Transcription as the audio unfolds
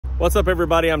What's up,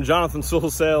 everybody? I'm Jonathan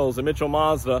Sewell Sales at Mitchell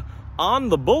Mazda on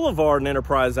the Boulevard in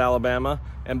Enterprise, Alabama.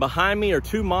 And behind me are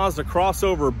two Mazda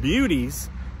crossover beauties,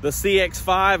 the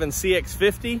CX-5 and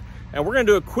CX-50. And we're gonna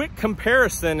do a quick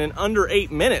comparison in under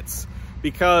 8 minutes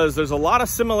because there's a lot of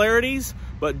similarities,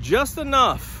 but just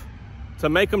enough to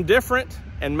make them different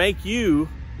and make you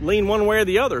lean one way or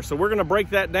the other. So we're gonna break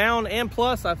that down, and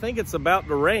plus I think it's about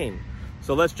to rain.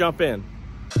 So let's jump in.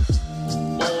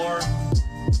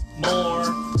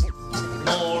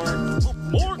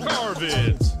 More car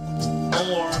vids.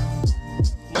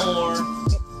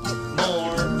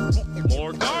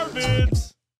 More car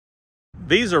vids.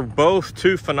 These are both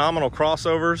two phenomenal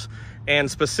crossovers, and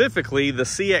specifically the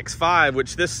CX-5,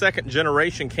 which this second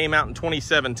generation came out in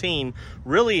 2017,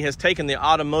 really has taken the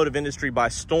automotive industry by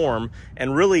storm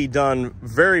and really done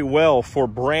very well for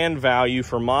brand value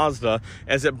for Mazda,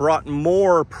 as it brought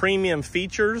more premium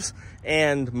features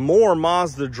and more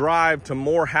Mazda drive to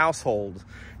more households.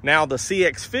 Now the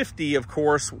CX-50, of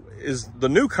course, is the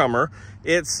newcomer.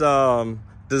 It's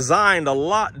designed a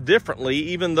lot differently,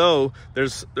 even though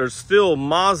there's still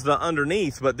Mazda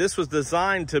underneath, but this was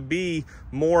designed to be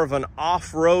more of an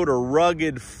off-road or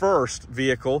rugged first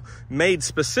vehicle, made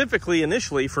specifically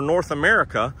initially for North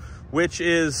America, which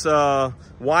is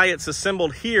why it's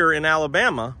assembled here in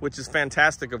Alabama, which is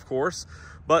fantastic, of course.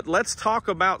 But let's talk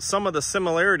about some of the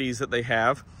similarities that they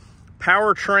have.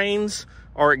 Powertrains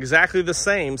are exactly the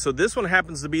same. So this one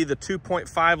happens to be the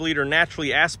 2.5 liter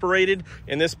naturally aspirated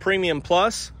in this Premium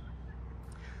Plus.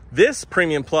 This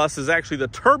Premium Plus is actually the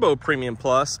Turbo Premium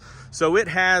Plus. So it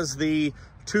has the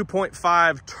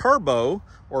 2.5 turbo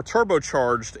or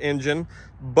turbocharged engine.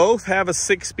 Both have a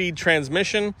 6-speed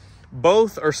transmission.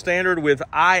 Both are standard with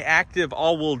i-Activ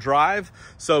all-wheel drive.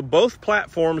 So both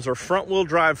platforms are front-wheel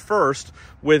drive first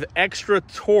with extra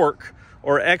torque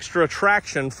or extra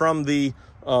traction from the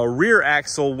rear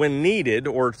axle when needed,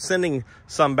 or sending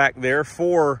some back there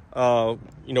for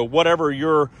whatever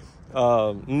your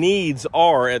needs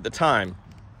are at the time.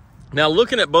 Now,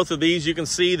 looking at both of these, you can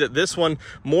see that this one,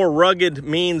 more rugged,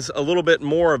 means a little bit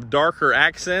more of darker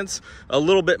accents, a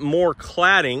little bit more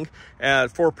cladding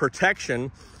for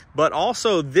protection. But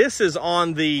also, this is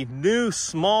on the new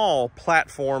small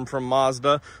platform from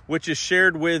Mazda, which is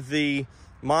shared with the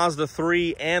Mazda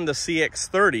 3 and the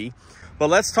CX-30. But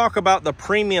let's talk about the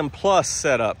Premium Plus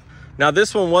setup. Now,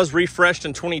 this one was refreshed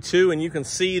in 22, and you can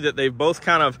see that they've both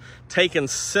kind of taken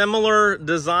similar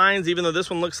designs, even though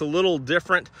this one looks a little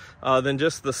different than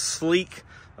just the sleek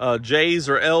J's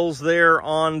or L's there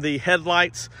on the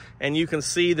headlights. And you can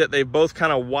see that they've both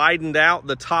kind of widened out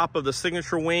the top of the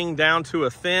signature wing down to a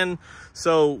thin.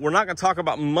 So we're not going to talk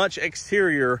about much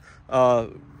exterior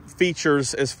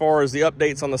features as far as the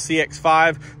updates on the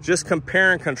CX-5, just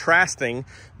compare and contrasting.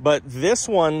 But this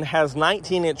one has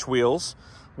 19-inch wheels,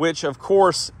 which of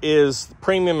course is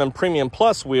Premium and Premium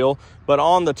Plus wheel, but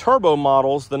on the turbo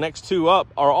models, the next two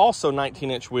up are also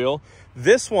 19-inch wheel.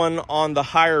 This one on the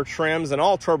higher trims and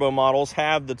all turbo models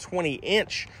have the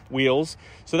 20-inch wheels,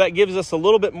 so that gives us a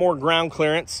little bit more ground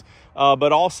clearance,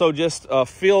 but also just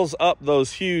fills up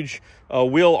those huge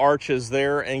wheel arches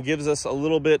there and gives us a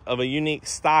little bit of a unique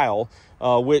style,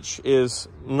 which is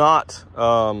not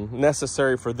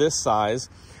necessary for this size.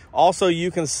 Also,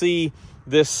 you can see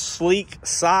this sleek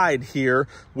side here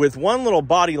with one little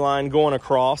body line going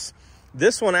across.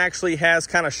 This one actually has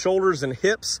kind of shoulders and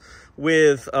hips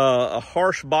with a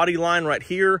harsh body line right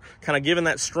here, kind of giving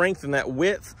that strength and that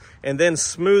width, and then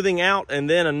smoothing out, and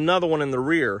then another one in the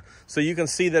rear. So you can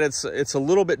see that it's a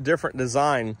little bit different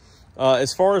design.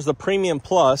 As far as the Premium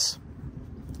Plus,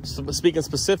 speaking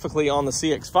specifically on the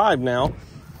CX-5 now,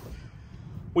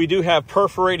 we do have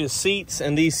perforated seats,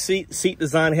 and these seat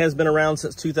design has been around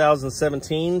since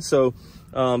 2017, so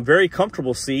very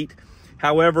comfortable seat.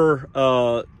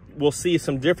 However, we'll see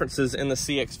some differences in the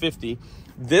CX-50.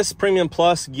 This Premium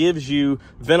Plus gives you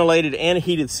ventilated and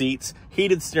heated seats,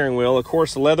 heated steering wheel, of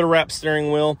course, leather wrap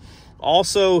steering wheel.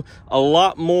 Also, a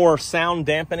lot more sound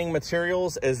dampening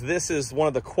materials, as this is one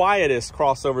of the quietest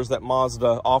crossovers that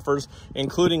Mazda offers,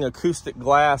 including acoustic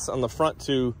glass on the front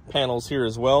two panels here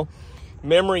as well.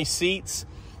 Memory seats,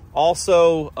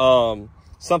 also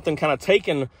something kind of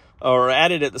taken or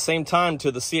added at the same time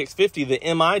to the CX-50,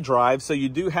 the MI drive. So you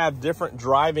do have different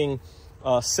driving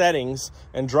settings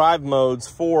and drive modes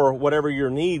for whatever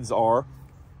your needs are.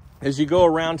 As you go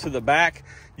around to the back,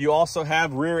 you also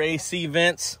have rear AC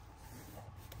vents,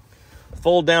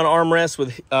 fold down armrests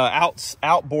with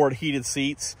outboard heated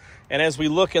seats. And as we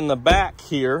look in the back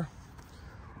here,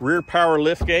 rear power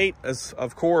liftgate, as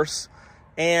of course,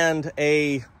 and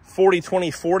a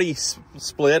 40-20-40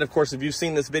 split. Of course, if you've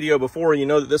seen this video before, you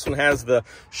know that this one has the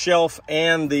shelf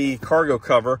and the cargo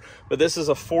cover, but this is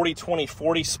a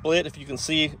 40-20-40 split, if you can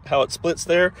see how it splits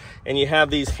there, and you have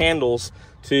these handles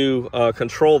to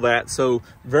control that. So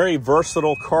very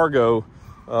versatile cargo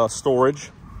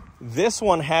storage. This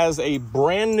one has a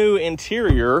brand new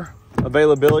interior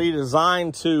availability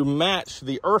designed to match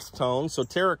the earth tone, so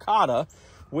terracotta,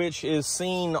 which is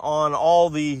seen on all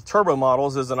the turbo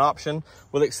models as an option,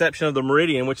 with the exception of the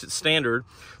Meridian, which is standard.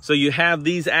 So you have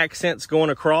these accents going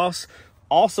across.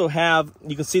 Also have,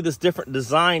 you can see this different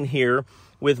design here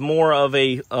with more of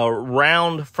a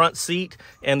round front seat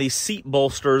and these seat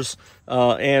bolsters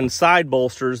and side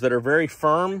bolsters that are very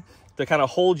firm to kind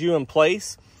of hold you in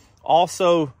place.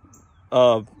 Also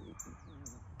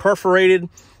perforated,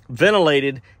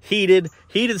 ventilated, heated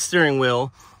steering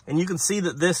wheel. And you can see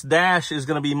that this dash is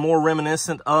going to be more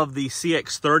reminiscent of the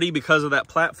CX-30 because of that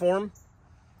platform.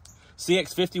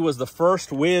 CX-50 was the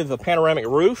first with a panoramic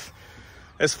roof.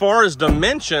 As far as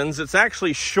dimensions, it's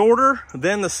actually shorter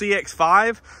than the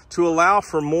CX-5 to allow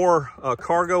for more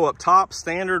cargo up top,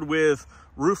 standard with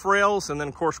roof rails, and then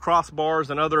of course crossbars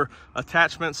and other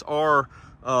attachments are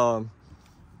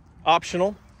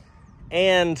optional.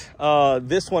 And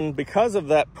this one, because of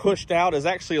that pushed out, is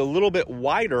actually a little bit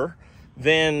wider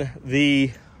than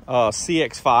the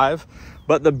CX-5,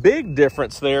 but the big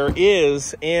difference there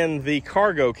is in the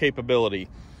cargo capability.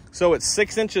 So it's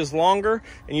 6 inches longer,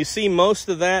 and you see most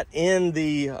of that in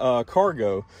the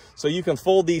cargo. So you can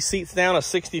fold these seats down, a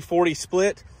 60-40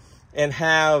 split, and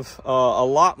have a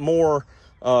lot more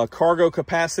cargo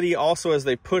capacity. Also, as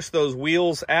they push those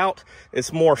wheels out,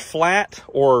 it's more flat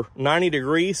or 90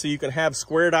 degrees, so you can have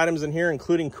squared items in here,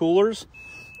 including coolers.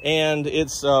 And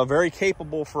it's very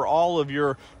capable for all of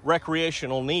your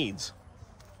recreational needs.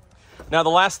 Now, the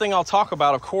last thing I'll talk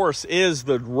about, of course, is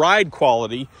the ride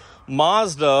quality.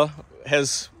 Mazda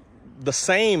has the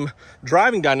same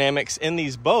driving dynamics in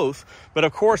these both, but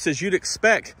of course, as you'd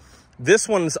expect, this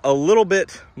one's a little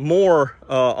bit more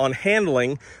on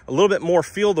handling, a little bit more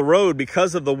feel the road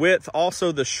because of the width,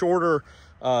 also the shorter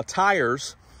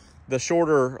tires, the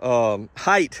shorter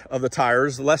height of the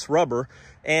tires, less rubber.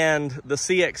 And the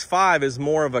CX-5 is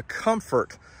more of a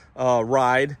comfort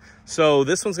ride. So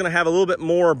this one's gonna have a little bit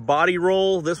more body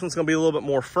roll. This one's gonna be a little bit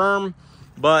more firm,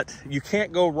 but you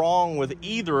can't go wrong with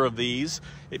either of these.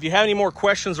 If you have any more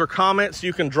questions or comments,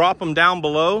 you can drop them down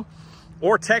below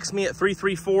or text me at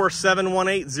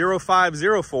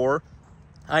 334-718-0504.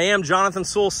 I am Jonathan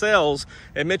Sewell Sales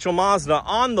at Mitchell Mazda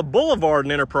on the Boulevard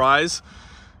in Enterprise.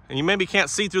 And you maybe can't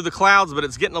see through the clouds, but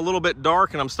it's getting a little bit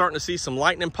dark and I'm starting to see some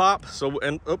lightning pop. So,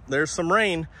 and oh, there's some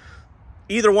rain.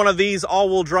 Either one of these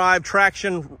all-wheel drive,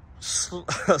 traction,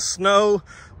 snow,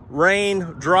 rain,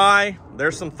 dry.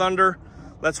 There's some thunder.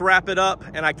 Let's wrap it up.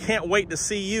 And I can't wait to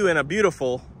see you in a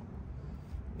beautiful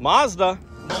Mazda.